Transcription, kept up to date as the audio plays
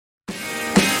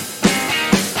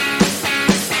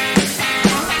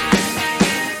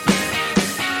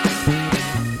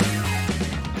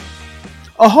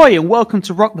Ahoy and welcome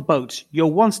to Rock the Boat,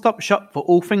 your one-stop shop for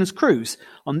all things cruise.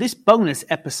 On this bonus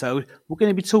episode, we're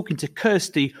going to be talking to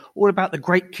Kirsty all about the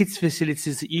great kids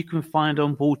facilities that you can find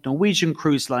on board Norwegian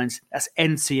Cruise Lines, that's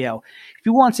NCL. If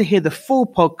you want to hear the full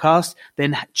podcast,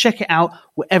 then check it out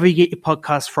wherever you get your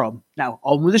podcast from. Now,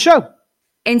 on with the show.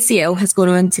 NCL has gone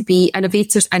on to be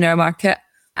innovators in our market,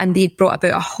 and they've brought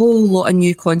about a whole lot of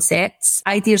new concepts,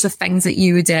 ideas of things that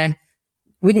you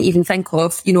wouldn't even think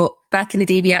of. You know, back in the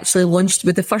day, we actually launched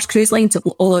with the first cruise line to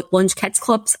launch kids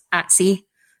clubs at sea.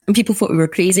 And people thought we were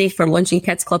crazy for launching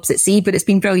kids clubs at sea, but it's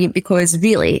been brilliant because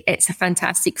really it's a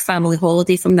fantastic family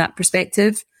holiday from that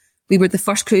perspective. We were the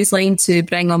first cruise line to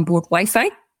bring on board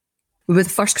Wi-Fi. We were the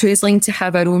first cruise line to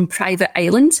have our own private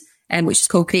island, which is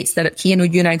called Great Stirrup Quay. I know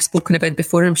you and I have spoken about it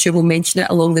before, and I'm sure we'll mention it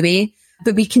along the way.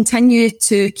 But we continue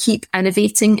to keep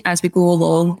innovating as we go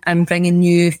along and bringing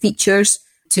new features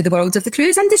to the world of the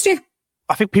cruise industry.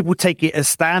 I think people take it as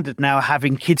standard now,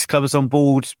 having kids clubs on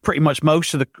board pretty much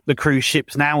most of the cruise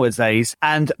ships nowadays.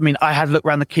 And I mean, I had a look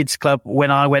around the kids club when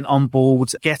I went on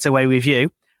board Getaway with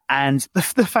you. And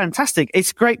they're fantastic.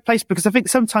 It's a great place because I think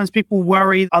sometimes people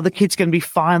worry, are the kids going to be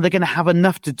fine? They're going to have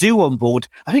enough to do on board.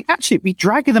 I think actually be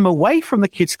dragging them away from the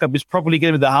kids club is probably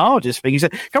going to be the hardest thing. You say,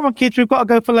 come on kids, we've got to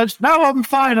go for lunch. No, I'm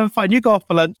fine. You go off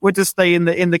for lunch. We'll just stay in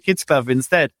the kids club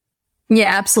instead. Yeah,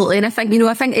 absolutely. And I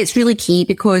think it's really key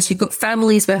because you've got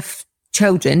families with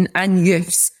children and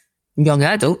youths, young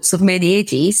adults of many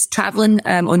ages travelling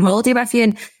on holiday with you.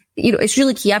 And, it's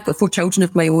really key. I've got 4 children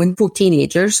of my own, 4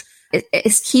 teenagers.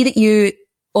 It's key that you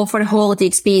offer a holiday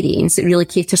experience that really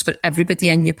caters for everybody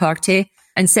in your party.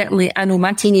 And certainly, I know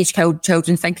my teenage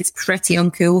children think it's pretty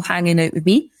uncool hanging out with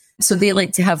me. So they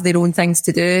like to have their own things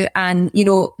to do. And,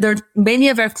 there are many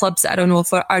of our clubs that are on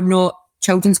offer are not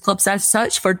children's clubs as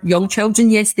such. For young children,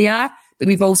 yes, they are. But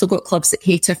we've also got clubs that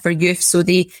cater for youth. So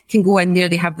they can go in there,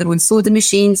 they have their own soda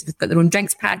machines, they've got their own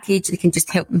drinks package, they can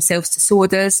just help themselves to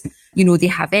sodas. They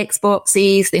have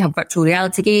Xboxes, they have virtual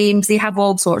reality games, they have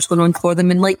all sorts going on for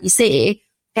them. And like you say,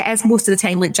 it is most of the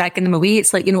time like dragging them away.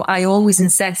 It's like, I always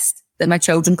insist that my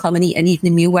children come and eat an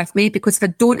evening meal with me, because if I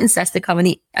don't insist they come and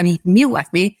eat an evening meal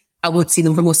with me, I won't see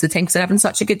them for most of the time because they're having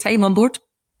such a good time on board.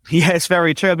 Yeah, it's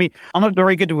very true. I mean, I'm not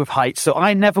very good with heights, so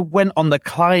I never went on the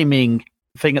climbing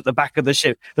thing at the back of the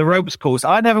ship, the ropes course.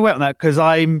 I never went on that because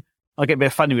I get a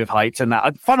bit funny with heights and that.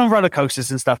 I'm fun on roller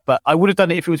coasters and stuff, but I would have done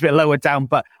it if it was a bit lower down.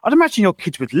 But I'd imagine your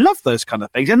kids would love those kind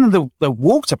of things. And then the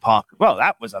water park, well,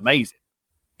 that was amazing.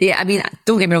 Yeah, I mean,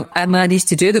 don't get me wrong, I managed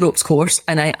to do the ropes course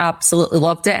and I absolutely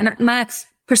loved it. And my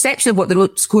perception of what the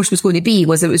ropes course was going to be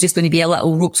was it was just going to be a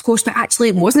little ropes course, but actually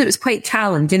it wasn't. It was quite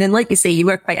challenging. And like you say, you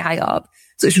were quite high up.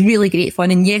 So it's really great fun.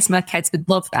 And yes, my kids would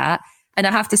love that. And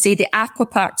I have to say the aqua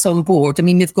parks on board, I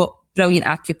mean, we've got brilliant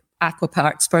aqua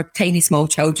parks for tiny small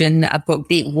children. I've got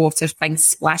great water things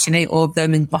splashing out of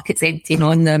them and buckets emptying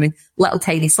on them and little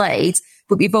tiny slides.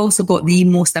 But we've also got the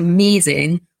most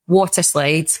amazing water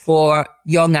slides for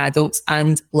young adults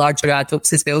and larger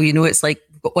adults as well. It's like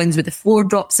we've got ones with the floor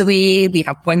drops away. We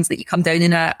have ones that you come down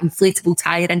in an inflatable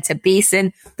tire into a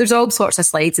basin. There's all sorts of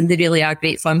slides and they really are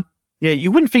great fun. Yeah,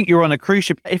 you wouldn't think you're on a cruise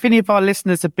ship. If any of our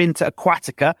listeners have been to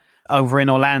Aquatica over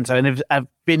in Orlando and have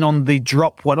been on the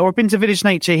drop one, or been to Village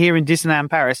Nature here in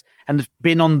Disneyland Paris and have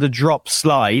been on the drop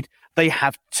slide, they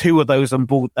have 2 of those on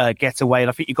board Getaway. And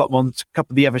I think you got them on a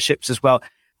couple of the other ships as well.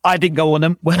 I didn't go on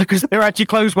them because they were actually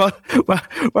closed when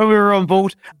we were on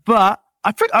board. But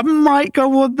I think I might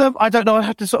go on them. I don't know. I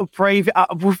have to sort of brave it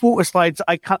up. With water slides,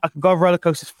 I can go on roller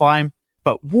coasters fine.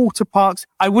 But water parks,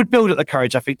 I would build up the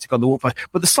courage, I think, to go on the water park.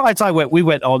 But the slides we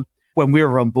went on when we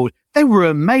were on board, they were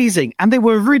amazing. And they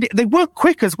weren't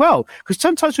quick as well. Because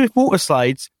sometimes with water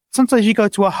slides, sometimes you go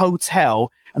to a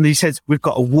hotel and he says, we've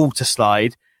got a water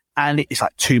slide and it's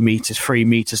like 2 meters, 3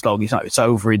 meters long. It's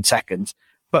over in seconds.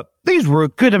 But these were a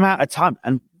good amount of time.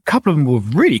 And a couple of them were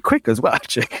really quick as well,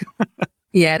 actually.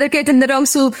 Yeah, they're good. And they're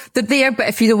there, but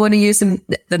if you don't want to use them,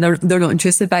 then they're not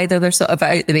intrusive either. They're sort of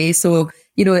out the way. So,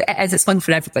 it's fun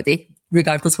for everybody,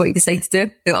 regardless of what you decide to do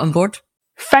out on board.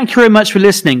 Thank you very much for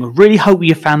listening. Really hope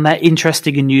you found that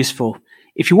interesting and useful.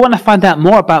 If you want to find out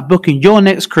more about booking your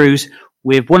next cruise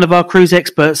with one of our cruise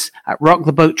experts at Rock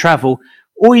the Boat Travel,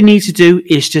 all you need to do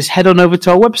is just head on over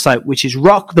to our website, which is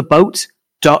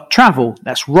rocktheboat.travel.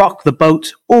 That's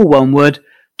rocktheboat, all one word,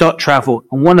 .travel,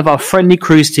 and one of our friendly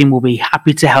cruise team will be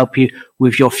happy to help you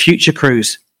with your future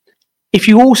cruise. If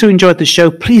you also enjoyed the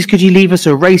show, please could you leave us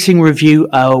a rating review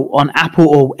on Apple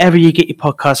or wherever you get your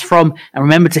podcast from, and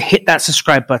remember to hit that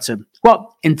subscribe button.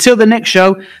 Well, until the next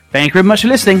show, thank you very much for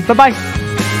listening. Bye-bye.